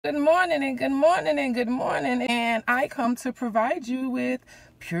Good morning and good morning and good morning, and I come to provide you with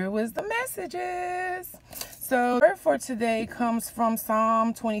pure wisdom messages. So the word for today comes from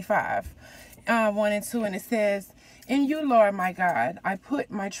Psalm 25, 1 and 2, and it says, "In you, Lord my God, I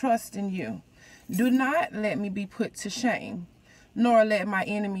put my trust in you. Do not let me be put to shame, nor let my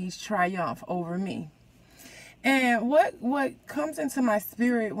enemies triumph over me." And what comes into my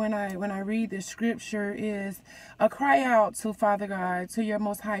spirit when I read this scripture is a cry out to Father God, to your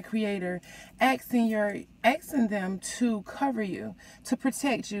Most High Creator, asking them to cover you, to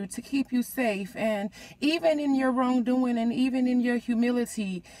protect you, to keep you safe, and even in your wrongdoing and even in your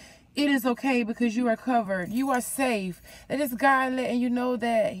humility, it is okay because you are covered, you are safe. That is God letting you know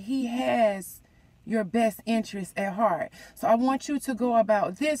that He has your best interest at heart. So I want you to go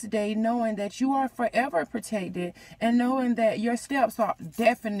about this day knowing that you are forever protected and knowing that your steps are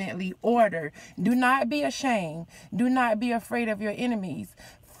definitely ordered. Do not be ashamed. Do not be afraid of your enemies.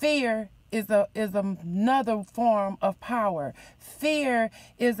 Fear is another form of power. Fear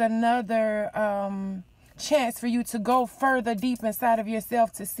is another chance for you to go further deep inside of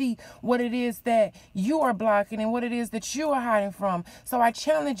yourself to see what it is that you are blocking and what it is that you are hiding from. So I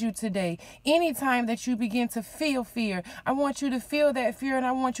challenge you today, anytime that you begin to feel fear, I want you to feel that fear and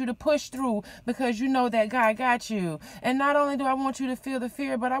I want you to push through because you know that God got you. And not only do I want you to feel the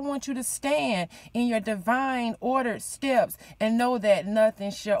fear, but I want you to stand in your divine ordered steps and know that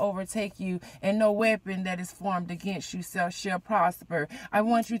nothing shall overtake you and no weapon that is formed against you shall prosper. I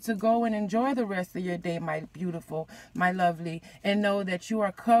want you to go and enjoy the rest of your day, my beautiful, my lovely, and know that you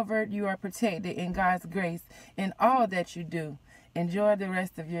are covered, you are protected in God's grace in all that you do. Enjoy the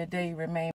rest of your day. Remain